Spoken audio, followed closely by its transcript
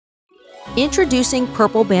Introducing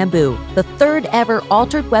Purple Bamboo, the third ever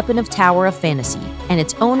altered weapon of Tower of Fantasy, and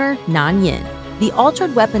its owner, Nan Yin. The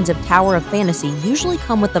altered weapons of Tower of Fantasy usually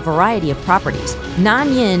come with a variety of properties.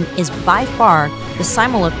 Nan Yin is by far the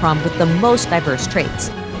Simulacrum with the most diverse traits.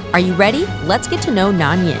 Are you ready? Let's get to know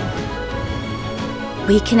Nan Yin.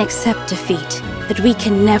 We can accept defeat, but we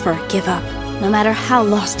can never give up, no matter how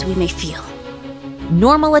lost we may feel.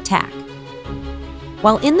 Normal attack.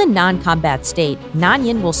 While in the non-combat state, Nan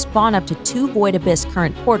Yin will spawn up to 2 Void Abyss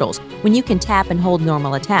current portals when you can tap and hold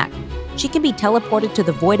normal attack. She can be teleported to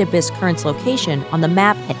the Void Abyss current's location on the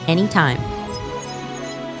map at any time.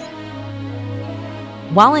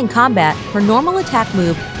 While in combat, her normal attack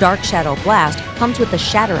move, Dark Shadow Blast, comes with a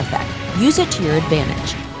shatter effect. Use it to your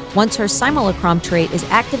advantage. Once her Simulacrum trait is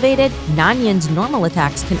activated, Nan Yin's normal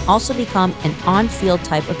attacks can also become an on-field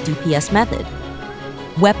type of DPS method.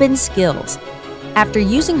 Weapon skills. After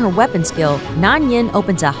using her weapon skill, Nan Yin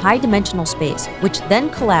opens a high-dimensional space, which then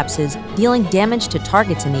collapses, dealing damage to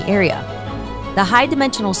targets in the area. The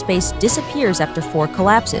high-dimensional space disappears after 4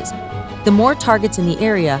 collapses. The more targets in the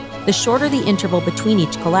area, the shorter the interval between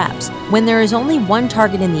each collapse. When there is only 1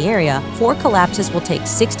 target in the area, 4 collapses will take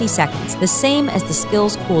 60 seconds, the same as the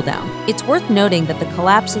skill's cooldown. It's worth noting that the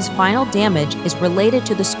collapse's final damage is related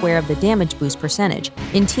to the square of the damage boost percentage.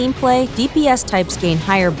 In team play, DPS types gain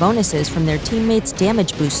higher bonuses from their teammates'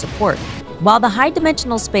 damage boost support. While the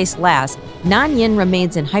high-dimensional space lasts, Nan Yin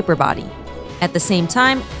remains in hyperbody. At the same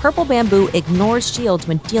time, Purple Bamboo ignores shields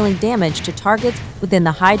when dealing damage to targets within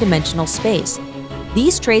the high-dimensional space.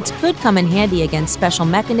 These traits could come in handy against special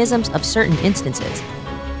mechanisms of certain instances.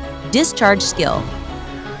 Discharge skill.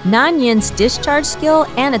 Nan Yin's discharge skill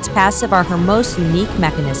and its passive are her most unique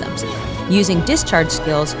mechanisms. Using discharge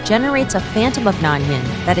skills generates a phantom of Nan Yin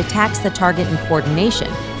that attacks the target in coordination,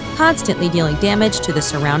 constantly dealing damage to the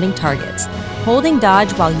surrounding targets. Holding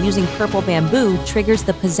dodge while using Purple Bamboo triggers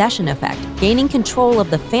the possession effect, gaining control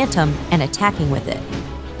of the phantom and attacking with it.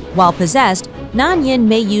 While possessed, Nan Yin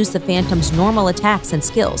may use the phantom's normal attacks and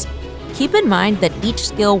skills. Keep in mind that each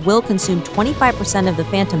skill will consume 25% of the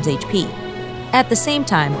phantom's HP. At the same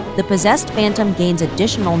time, the possessed phantom gains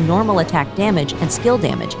additional normal attack damage and skill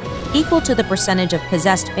damage, equal to the percentage of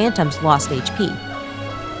possessed phantom's lost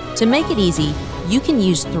HP. To make it easy, you can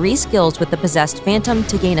use 3 skills with the possessed phantom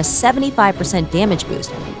to gain a 75% damage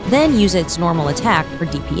boost, then use its normal attack for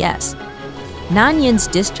DPS. Nan Yin's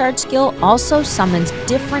discharge skill also summons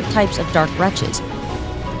different types of dark wretches,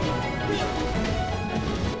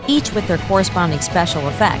 each with their corresponding special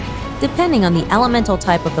effect, depending on the elemental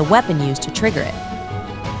type of the weapon used to trigger it.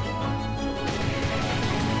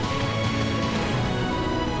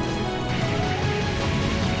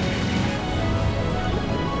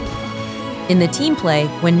 In the team play,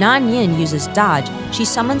 when Nan Yin uses dodge, she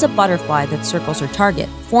summons a butterfly that circles her target,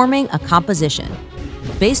 forming a composition.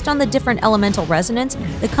 Based on the different elemental resonance,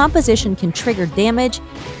 the composition can trigger damage,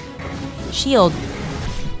 shield,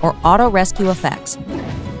 or auto-rescue effects.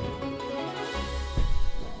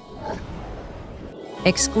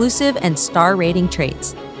 Exclusive and star rating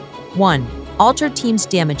traits. 1. Altered Team's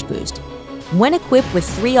damage boost. When equipped with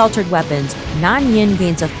 3 altered weapons, Nan Yin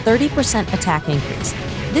gains a 30% attack increase.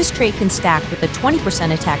 This trait can stack with a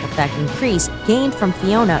 20% attack effect increase gained from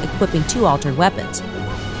Fiona equipping 2 altered weapons.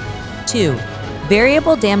 2.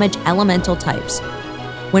 Variable damage elemental types.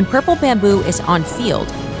 When Purple Bamboo is on field,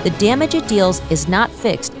 the damage it deals is not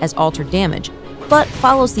fixed as altered damage, but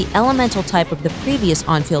follows the elemental type of the previous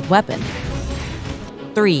on-field weapon.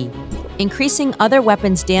 3. Increasing other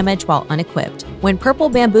weapons' damage while unequipped. When Purple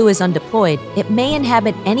Bamboo is undeployed, it may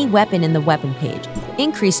inhabit any weapon in the weapon page,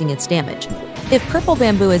 increasing its damage. If Purple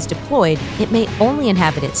Bamboo is deployed, it may only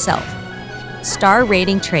inhabit itself. Star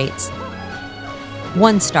rating traits.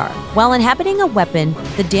 1 star. While inhabiting a weapon,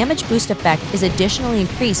 the damage boost effect is additionally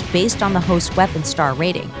increased based on the host weapon star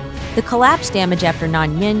rating. The collapse damage after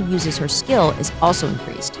Nan Yin uses her skill is also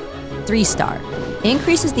increased. 3 star.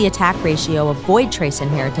 Increases the attack ratio of Void Trace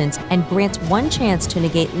inheritance and grants 1 chance to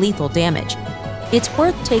negate lethal damage. It's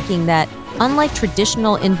worth taking that, unlike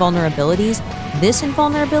traditional invulnerabilities, this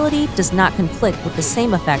invulnerability does not conflict with the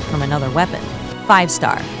same effect from another weapon. 5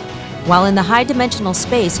 star. While in the high-dimensional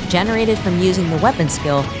space generated from using the weapon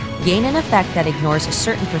skill, gain an effect that ignores a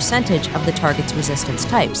certain percentage of the target's resistance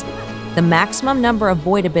types. The maximum number of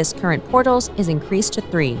Void Abyss current portals is increased to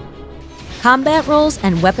 3. Combat roles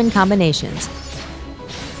and weapon combinations.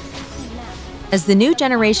 As the new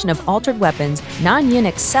generation of altered weapons, Nan Yin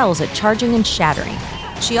excels at charging and shattering.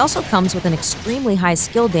 She also comes with an extremely high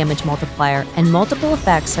skill damage multiplier and multiple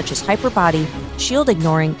effects such as hyperbody, shield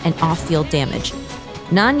ignoring, and off-field damage.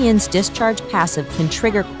 Nan Yin's discharge passive can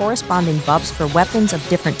trigger corresponding buffs for weapons of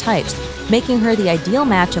different types, making her the ideal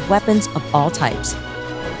match of weapons of all types.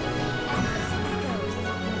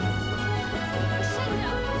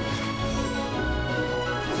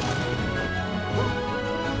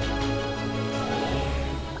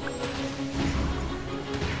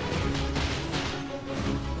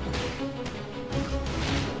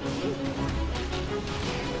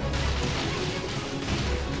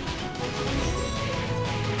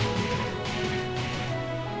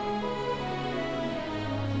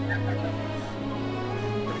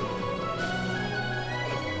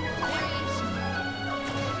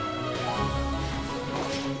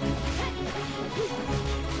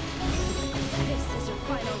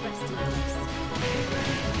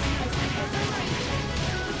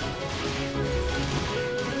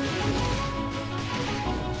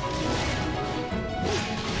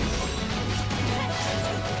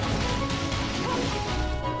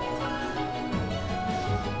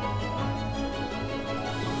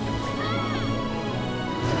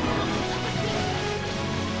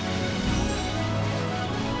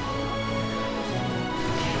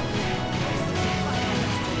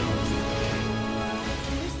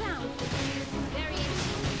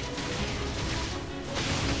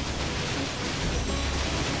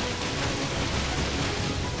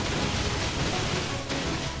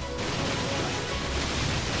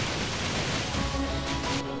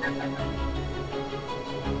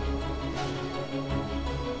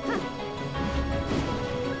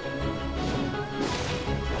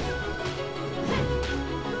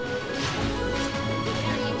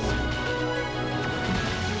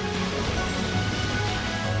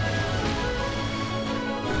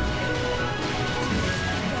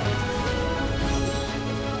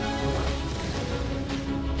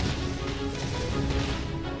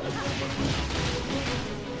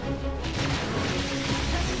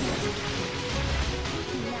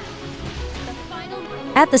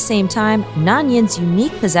 At the same time, Nan Yin's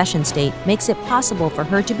unique possession state makes it possible for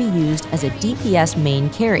her to be used as a DPS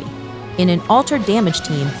main carry. In an altered damage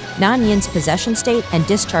team, Nan Yin's possession state and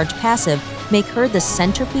discharge passive make her the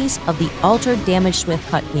centerpiece of the altered damage swift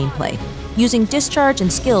cut gameplay, using discharge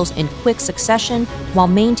and skills in quick succession while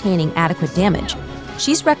maintaining adequate damage.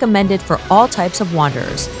 She's recommended for all types of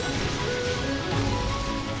wanderers.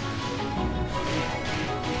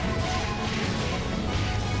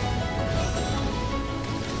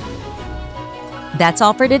 That's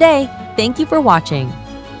all for today. Thank you for watching.